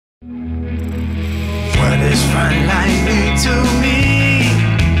does Frontline mean to me?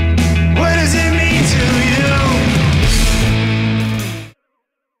 What does it mean to you?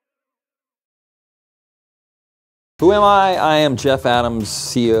 Who am I? I am Jeff Adams,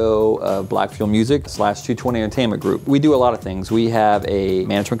 CEO of Black Fuel Music / 220 Entertainment Group. We do a lot of things. We have a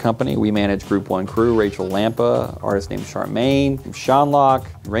management company. We manage Group 1 crew, Rachel Lampa, artist named Charmaine, Shonlock,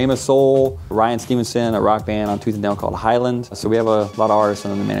 Rhema Soul, Ryan Stevenson, a rock band on Tooth and Nail called Highland. So we have a lot of artists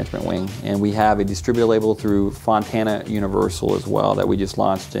on the management wing. And we have a distributor label through Fontana Universal as well that we just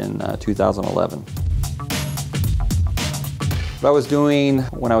launched in 2011. What I was doing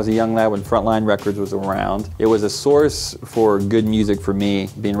when I was a young lad when Frontline Records was around, it was a source for good music for me,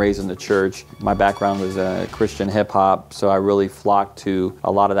 being raised in the church. My background was Christian hip-hop, so I really flocked to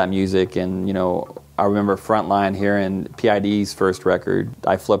a lot of that music. And you know, I remember Frontline hearing PID's first record.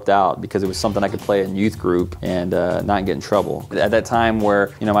 I flipped out because it was something I could play in youth group and not get in trouble. At that time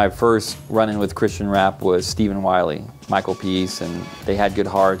where, you know, my first run-in with Christian rap was Stephen Wiley, Michael Peace, and they had good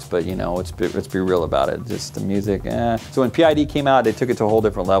hearts, but you know, let's be real about it. Just the music, So when PID came out, they took it to a whole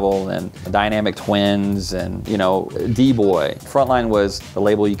different level, and Dynamic Twins and, you know, D-Boy. Frontline was the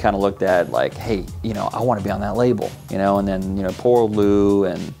label you kind of looked at like, hey, you know, I want to be on that label, you know, and then, you know, Poor Lou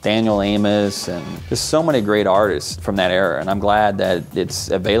and Daniel Amos and just so many great artists from that era. And I'm glad that it's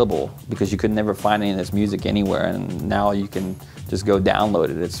available because you could never find any of this music anywhere, and now you can just go download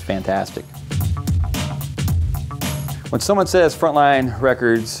it. It's fantastic. When someone says Frontline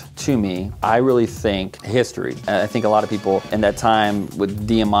Records to me, I really think history. I think a lot of people in that time with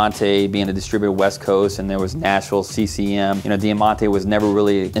Diamante being a distributor West Coast, and there was Nashville, CCM, you know, Diamante was never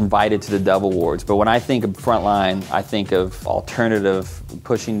really invited to the Dove Awards. But when I think of Frontline, I think of alternative,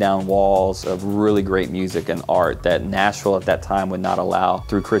 pushing down walls of really great music and art that Nashville at that time would not allow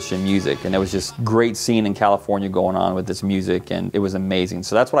through Christian music. And there was just great scene in California going on with this music, and it was amazing.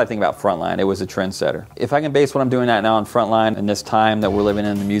 So that's what I think about Frontline. It was a trendsetter. If I can base what I'm doing right now on Frontline in this time that we're living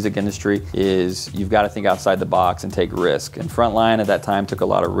in the music industry, is you've got to think outside the box and take risk. And Frontline at that time took a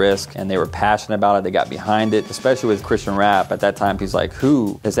lot of risk, and they were passionate about it. They got behind it, especially with Christian rap. At that time, he's like,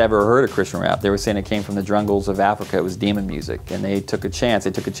 who has ever heard of Christian rap? They were saying it came from the jungles of Africa. It was demon music, and they took a chance.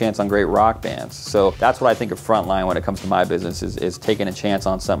 They took a chance on great rock bands. So that's what I think of Frontline when it comes to my business, is taking a chance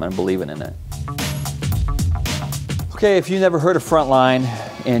on something and believing in it. Okay, if you've never heard of Frontline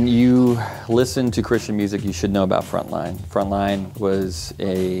and you listen to Christian music, you should know about Frontline. Frontline was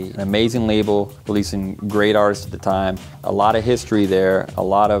an amazing label, releasing great artists at the time. A lot of history there, a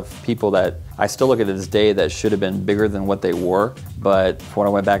lot of people that I still look at it this day that should have been bigger than what they were. But when I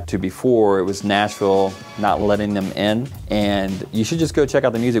went back to before, it was Nashville not letting them in. And you should just go check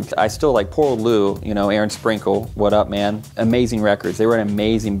out the music. I still like Poor Lou, you know, Aaron Sprinkle, what up, man? Amazing records. They were an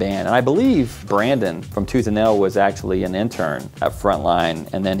amazing band. And I believe Brandon from Tooth and Nail was actually an intern at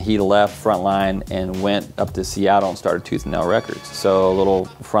Frontline. And then he left Frontline and went up to Seattle and started Tooth and Nail Records. So a little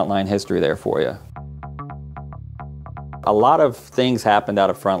Frontline history there for you. A lot of things happened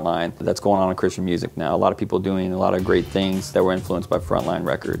out of Frontline that's going on in Christian music now. A lot of people doing a lot of great things that were influenced by Frontline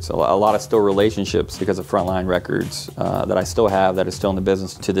Records. A lot of still relationships because of Frontline Records that I still have, that is still in the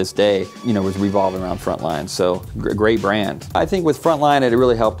business to this day, you know, was revolving around Frontline. So great brand. I think with Frontline it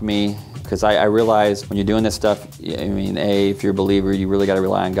really helped me, because I realized when you're doing this stuff, I mean, if you're a believer, you really got to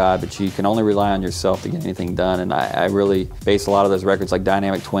rely on God, but you can only rely on yourself to get anything done. And I really based a lot of those records like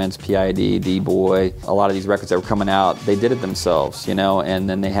Dynamic Twins, PID, D-Boy, a lot of these records that were coming out, they did it themselves, you know, and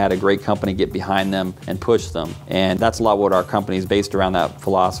then they had a great company get behind them and push them. And that's a lot what our company is based around, that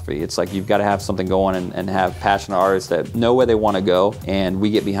philosophy. It's like you've got to have something going and have passionate artists that know where they want to go, and we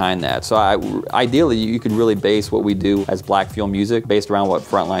get behind that. So ideally, you could really base what we do as Black Fuel Music based around what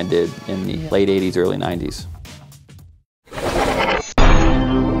Frontline did in the late 80s, early 90s.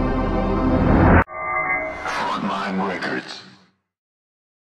 Frontline Records.